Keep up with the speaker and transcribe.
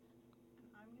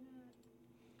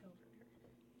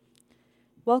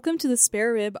Welcome to the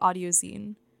Spare Rib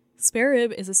audiozine. Spare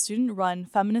Rib is a student-run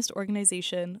feminist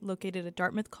organization located at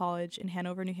Dartmouth College in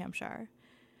Hanover, New Hampshire.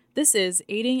 This is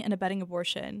Aiding and Abetting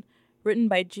Abortion, written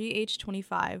by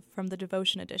GH25 from the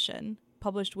Devotion Edition,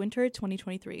 published winter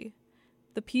 2023.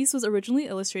 The piece was originally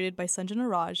illustrated by Sanjana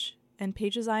Raj and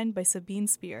page designed by Sabine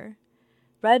Spear.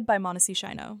 Read by Manasi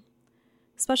Shino.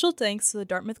 Special thanks to the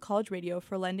Dartmouth College Radio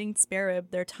for lending Spare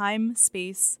Rib their time,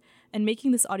 space, and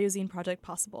making this audiozine project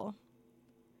possible.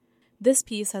 This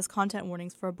piece has content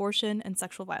warnings for abortion and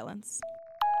sexual violence.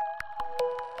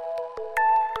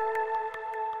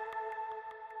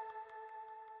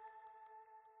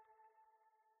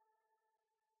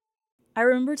 I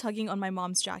remember tugging on my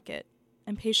mom's jacket,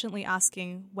 impatiently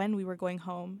asking when we were going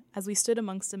home as we stood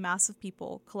amongst a mass of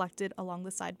people collected along the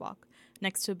sidewalk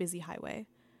next to a busy highway.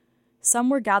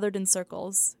 Some were gathered in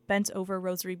circles, bent over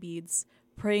rosary beads,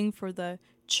 praying for the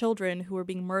children who were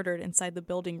being murdered inside the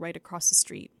building right across the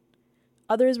street.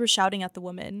 Others were shouting at the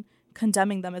women,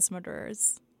 condemning them as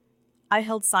murderers. I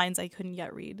held signs I couldn't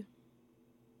yet read.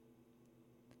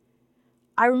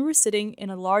 I remember sitting in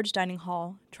a large dining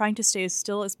hall, trying to stay as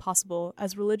still as possible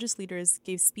as religious leaders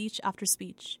gave speech after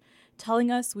speech, telling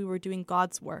us we were doing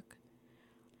God's work.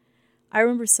 I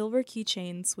remember silver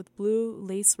keychains with blue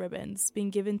lace ribbons being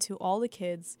given to all the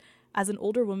kids as an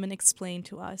older woman explained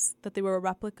to us that they were a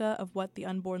replica of what the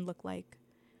unborn looked like.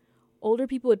 Older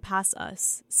people would pass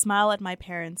us, smile at my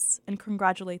parents, and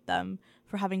congratulate them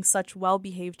for having such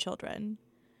well-behaved children.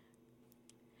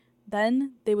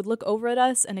 Then they would look over at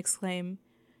us and exclaim,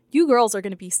 "You girls are going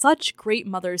to be such great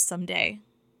mothers someday."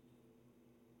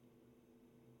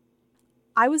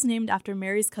 I was named after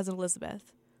Mary's cousin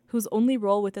Elizabeth, whose only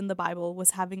role within the Bible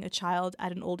was having a child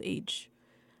at an old age.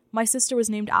 My sister was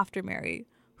named after Mary,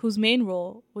 whose main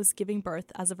role was giving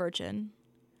birth as a virgin.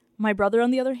 My brother,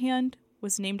 on the other hand,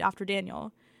 was named after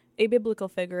Daniel, a biblical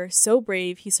figure so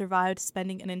brave he survived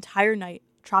spending an entire night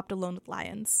trapped alone with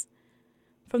lions.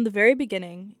 From the very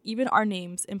beginning, even our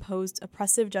names imposed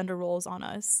oppressive gender roles on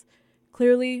us.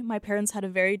 Clearly, my parents had a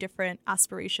very different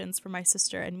aspirations for my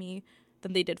sister and me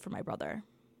than they did for my brother.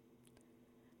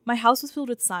 My house was filled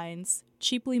with signs,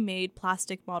 cheaply made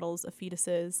plastic models of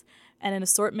fetuses, and an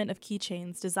assortment of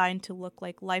keychains designed to look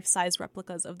like life-size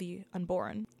replicas of the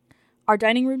unborn. Our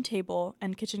dining room table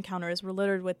and kitchen counters were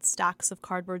littered with stacks of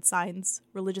cardboard signs,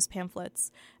 religious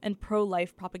pamphlets, and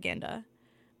pro-life propaganda.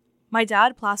 My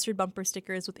dad plastered bumper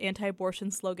stickers with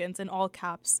anti-abortion slogans in all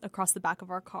caps across the back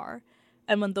of our car,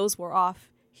 and when those wore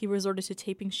off, he resorted to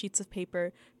taping sheets of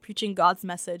paper preaching God's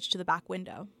message to the back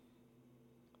window.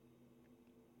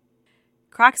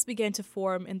 Cracks began to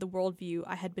form in the worldview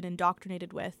I had been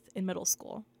indoctrinated with in middle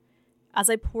school. As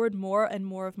I poured more and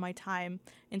more of my time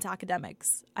into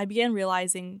academics, I began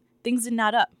realizing things didn't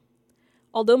add up.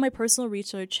 Although my personal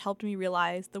research helped me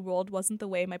realize the world wasn't the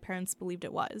way my parents believed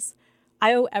it was,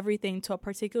 I owe everything to a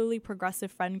particularly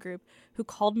progressive friend group who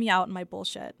called me out on my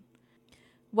bullshit.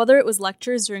 Whether it was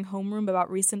lectures during homeroom about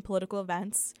recent political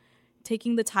events,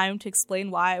 taking the time to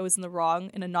explain why I was in the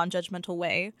wrong in a non-judgmental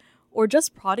way, or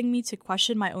just prodding me to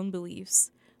question my own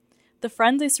beliefs, the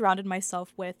friends I surrounded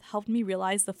myself with helped me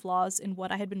realize the flaws in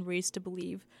what I had been raised to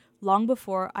believe long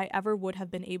before I ever would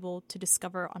have been able to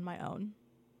discover on my own.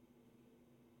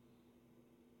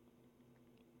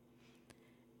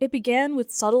 It began with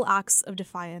subtle acts of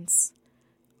defiance,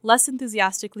 less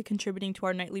enthusiastically contributing to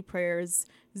our nightly prayers,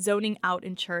 zoning out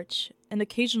in church, and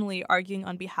occasionally arguing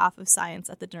on behalf of science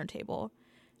at the dinner table.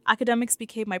 Academics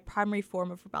became my primary form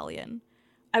of rebellion.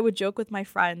 I would joke with my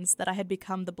friends that I had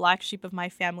become the black sheep of my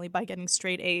family by getting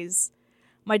straight A's.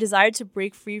 My desire to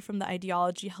break free from the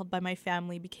ideology held by my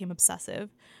family became obsessive,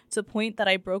 to the point that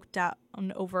I broke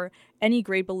down over any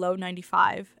grade below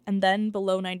 95, and then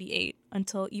below 98,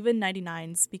 until even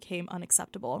 99s became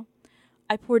unacceptable.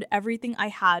 I poured everything I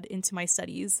had into my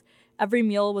studies. Every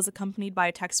meal was accompanied by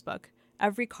a textbook.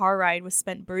 Every car ride was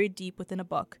spent buried deep within a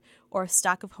book or a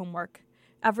stack of homework.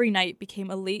 Every night became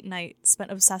a late night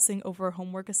spent obsessing over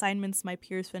homework assignments my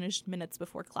peers finished minutes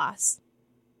before class.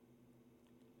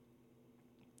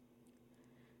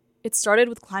 It started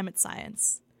with climate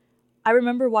science. I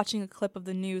remember watching a clip of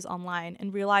the news online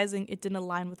and realizing it didn't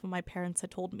align with what my parents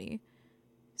had told me.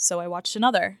 So I watched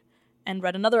another, and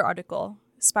read another article,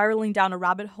 spiraling down a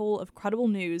rabbit hole of credible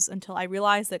news until I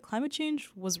realized that climate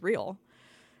change was real.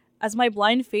 As my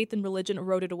blind faith in religion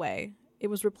eroded away, it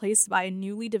was replaced by a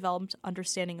newly developed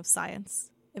understanding of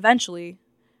science. Eventually,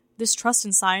 this trust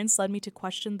in science led me to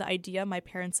question the idea my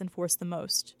parents enforced the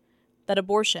most, that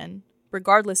abortion,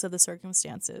 regardless of the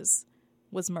circumstances,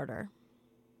 was murder.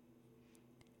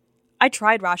 I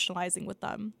tried rationalizing with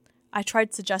them. I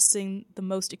tried suggesting the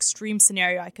most extreme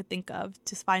scenario I could think of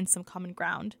to find some common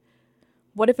ground.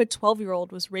 What if a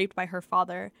 12-year-old was raped by her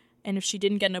father, and if she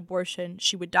didn't get an abortion,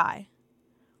 she would die?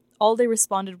 All they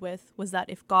responded with was that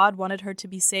if God wanted her to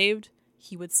be saved,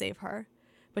 he would save her,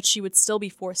 but she would still be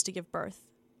forced to give birth.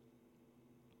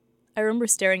 I remember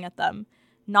staring at them,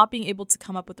 not being able to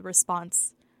come up with a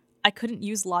response. I couldn't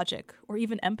use logic or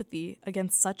even empathy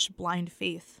against such blind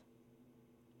faith.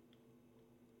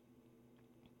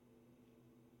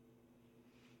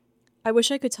 I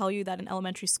wish I could tell you that in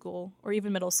elementary school, or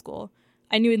even middle school,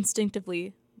 I knew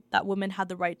instinctively that women had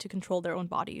the right to control their own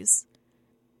bodies.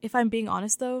 If I'm being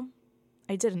honest, though,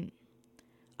 I didn't.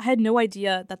 I had no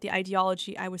idea that the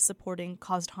ideology I was supporting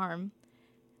caused harm.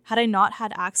 Had I not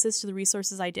had access to the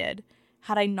resources I did,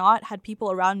 had I not had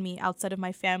people around me outside of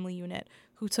my family unit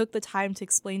who took the time to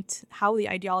explain how the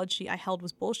ideology I held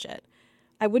was bullshit,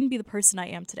 I wouldn't be the person I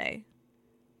am today.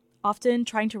 Often,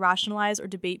 trying to rationalize or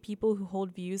debate people who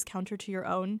hold views counter to your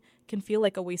own can feel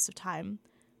like a waste of time.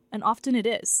 And often it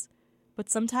is.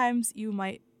 But sometimes you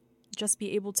might just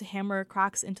be able to hammer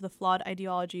cracks into the flawed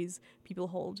ideologies people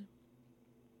hold.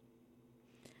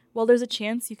 While there's a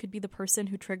chance you could be the person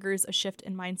who triggers a shift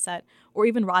in mindset or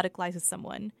even radicalizes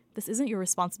someone, this isn't your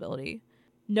responsibility.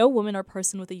 No woman or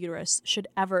person with a uterus should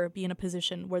ever be in a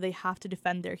position where they have to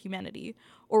defend their humanity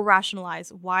or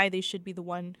rationalize why they should be the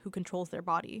one who controls their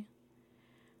body.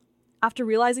 After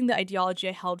realizing the ideology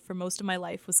I held for most of my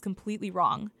life was completely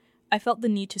wrong, I felt the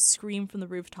need to scream from the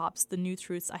rooftops the new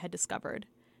truths I had discovered.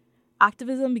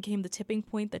 Activism became the tipping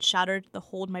point that shattered the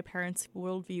hold my parents'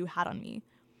 worldview had on me.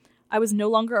 I was no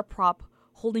longer a prop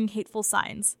holding hateful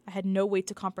signs I had no weight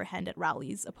to comprehend at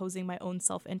rallies opposing my own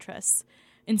self-interests.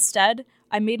 Instead,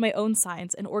 I made my own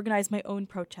signs and organized my own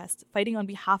protests, fighting on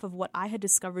behalf of what I had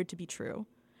discovered to be true.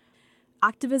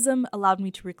 Activism allowed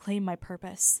me to reclaim my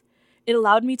purpose. It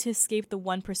allowed me to escape the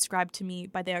one prescribed to me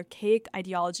by the archaic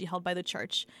ideology held by the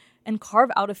church and carve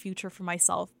out a future for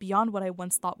myself beyond what I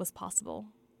once thought was possible.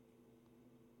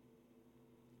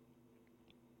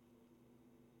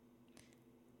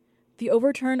 The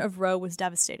overturn of Roe was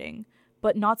devastating,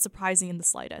 but not surprising in the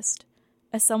slightest.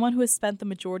 As someone who has spent the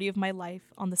majority of my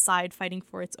life on the side fighting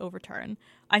for its overturn,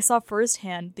 I saw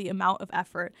firsthand the amount of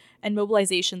effort and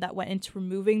mobilization that went into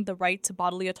removing the right to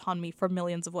bodily autonomy for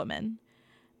millions of women.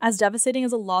 As devastating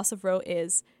as a loss of Roe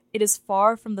is, it is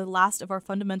far from the last of our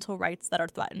fundamental rights that are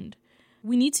threatened.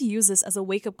 We need to use this as a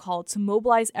wake-up call to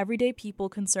mobilize everyday people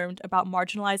concerned about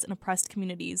marginalized and oppressed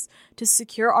communities to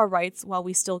secure our rights while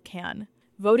we still can.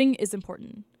 Voting is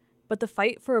important, but the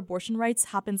fight for abortion rights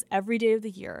happens every day of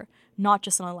the year, not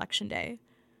just on Election Day.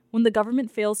 When the government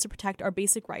fails to protect our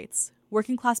basic rights,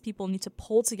 working-class people need to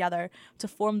pull together to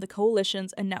form the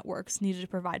coalitions and networks needed to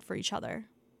provide for each other.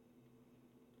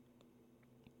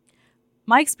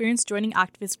 My experience joining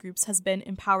activist groups has been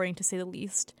empowering to say the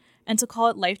least, and to call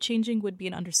it life-changing would be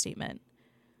an understatement.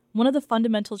 One of the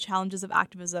fundamental challenges of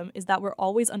activism is that we're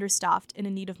always understaffed and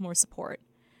in need of more support.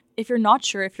 If you're not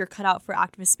sure if you're cut out for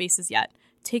activist spaces yet,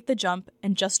 take the jump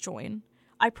and just join.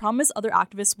 I promise other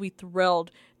activists will be thrilled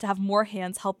to have more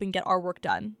hands helping get our work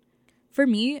done. For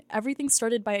me, everything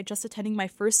started by just attending my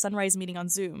first Sunrise meeting on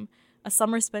Zoom, a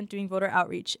summer spent doing voter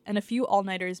outreach, and a few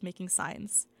all-nighters making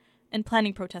signs, and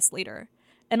planning protests later.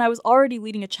 And I was already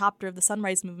leading a chapter of the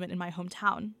Sunrise movement in my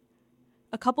hometown.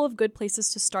 A couple of good places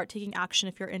to start taking action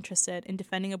if you're interested in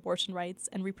defending abortion rights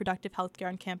and reproductive health care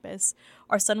on campus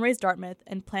are Sunrise Dartmouth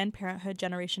and Planned Parenthood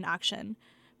Generation Action.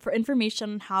 For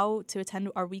information on how to attend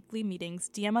our weekly meetings,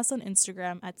 DM us on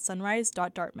Instagram at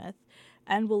sunrise.dartmouth,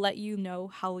 and we'll let you know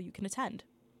how you can attend.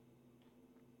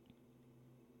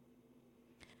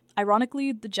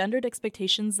 Ironically, the gendered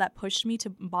expectations that pushed me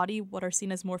to embody what are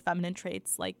seen as more feminine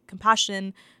traits like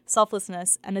compassion,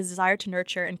 selflessness, and a desire to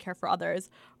nurture and care for others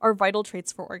are vital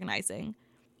traits for organizing.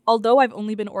 Although I've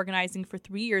only been organizing for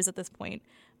 3 years at this point,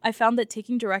 I found that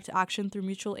taking direct action through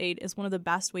mutual aid is one of the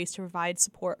best ways to provide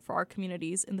support for our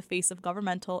communities in the face of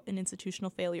governmental and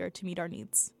institutional failure to meet our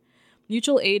needs.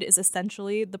 Mutual aid is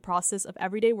essentially the process of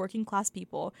everyday working class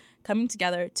people coming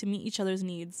together to meet each other's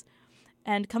needs,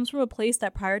 and comes from a place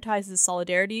that prioritizes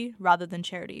solidarity rather than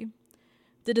charity.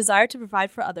 The desire to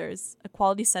provide for others, a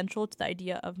quality central to the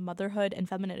idea of motherhood and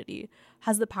femininity,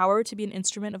 has the power to be an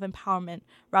instrument of empowerment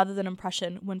rather than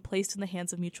oppression when placed in the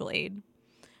hands of mutual aid.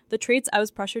 The traits I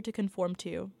was pressured to conform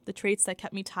to, the traits that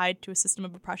kept me tied to a system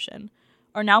of oppression,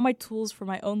 are now my tools for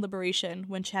my own liberation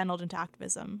when channeled into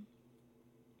activism.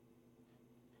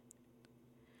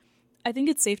 I think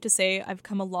it's safe to say I've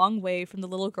come a long way from the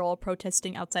little girl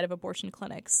protesting outside of abortion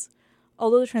clinics.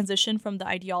 Although the transition from the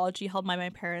ideology held by my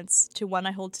parents to one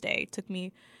I hold today took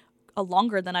me a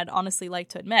longer than I'd honestly like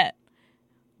to admit,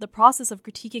 The process of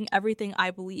critiquing everything I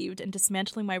believed and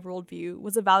dismantling my worldview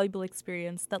was a valuable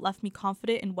experience that left me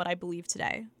confident in what I believe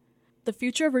today. The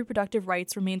future of reproductive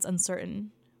rights remains uncertain,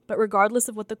 but regardless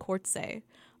of what the courts say,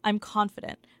 I'm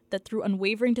confident that through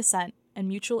unwavering dissent and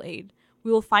mutual aid,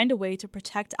 we will find a way to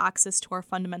protect access to our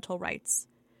fundamental rights.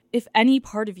 If any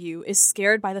part of you is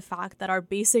scared by the fact that our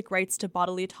basic rights to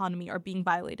bodily autonomy are being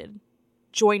violated,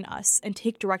 join us and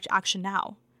take direct action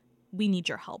now. We need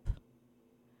your help.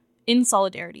 In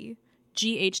solidarity,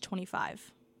 GH25.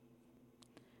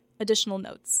 Additional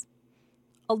notes.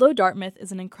 Although Dartmouth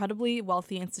is an incredibly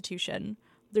wealthy institution,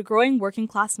 the growing working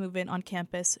class movement on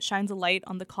campus shines a light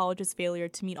on the college's failure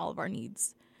to meet all of our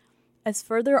needs. As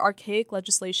further archaic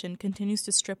legislation continues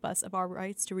to strip us of our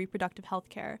rights to reproductive health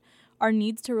care, our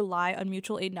needs to rely on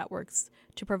mutual aid networks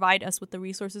to provide us with the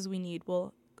resources we need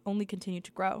will only continue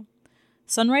to grow.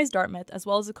 Sunrise Dartmouth, as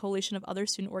well as a coalition of other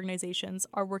student organizations,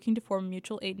 are working to form a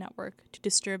mutual aid network to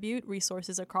distribute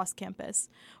resources across campus.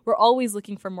 We're always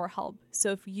looking for more help,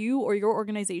 so if you or your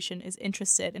organization is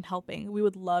interested in helping, we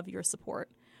would love your support.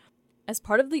 As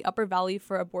part of the Upper Valley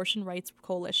for Abortion Rights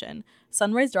Coalition,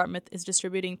 Sunrise Dartmouth is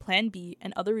distributing Plan B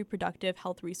and other reproductive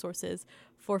health resources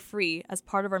for free as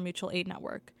part of our mutual aid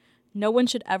network. No one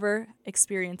should ever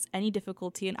experience any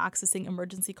difficulty in accessing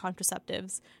emergency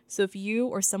contraceptives, so if you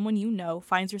or someone you know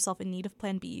finds yourself in need of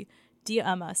Plan B,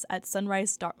 DM us at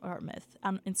Sunrise Dartmouth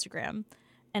on Instagram,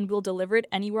 and we'll deliver it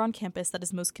anywhere on campus that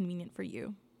is most convenient for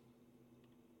you.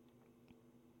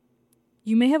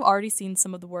 You may have already seen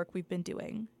some of the work we've been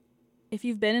doing. If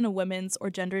you've been in a women's or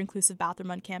gender-inclusive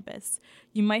bathroom on campus,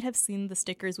 you might have seen the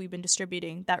stickers we've been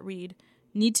distributing that read,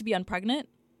 "Need to be unpregnant?"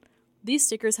 These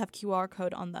stickers have QR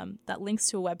code on them that links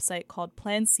to a website called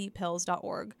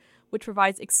plancpills.org, which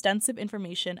provides extensive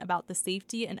information about the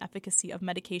safety and efficacy of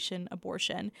medication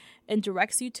abortion and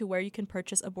directs you to where you can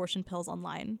purchase abortion pills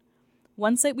online.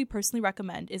 One site we personally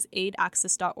recommend is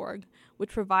aidaccess.org,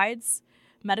 which provides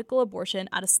medical abortion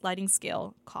at a sliding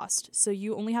scale cost, so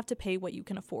you only have to pay what you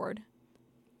can afford.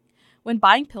 When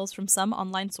buying pills from some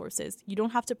online sources, you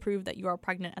don't have to prove that you are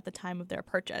pregnant at the time of their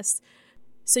purchase,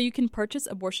 so you can purchase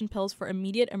abortion pills for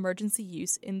immediate emergency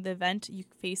use in the event you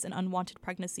face an unwanted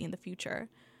pregnancy in the future.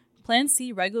 Plan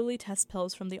C regularly tests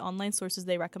pills from the online sources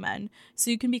they recommend,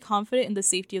 so you can be confident in the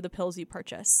safety of the pills you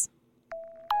purchase.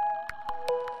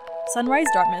 Sunrise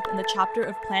Dartmouth and the chapter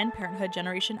of Planned Parenthood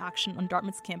Generation Action on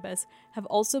Dartmouth's campus have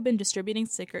also been distributing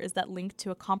stickers that link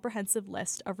to a comprehensive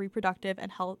list of reproductive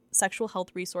and sexual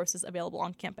health resources available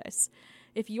on campus.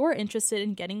 If you are interested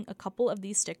in getting a couple of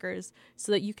these stickers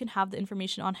so that you can have the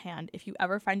information on hand if you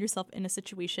ever find yourself in a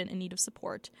situation in need of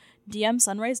support, DM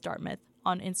Sunrise Dartmouth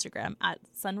on Instagram at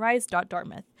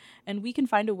sunrise.dartmouth, and we can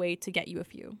find a way to get you a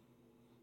few.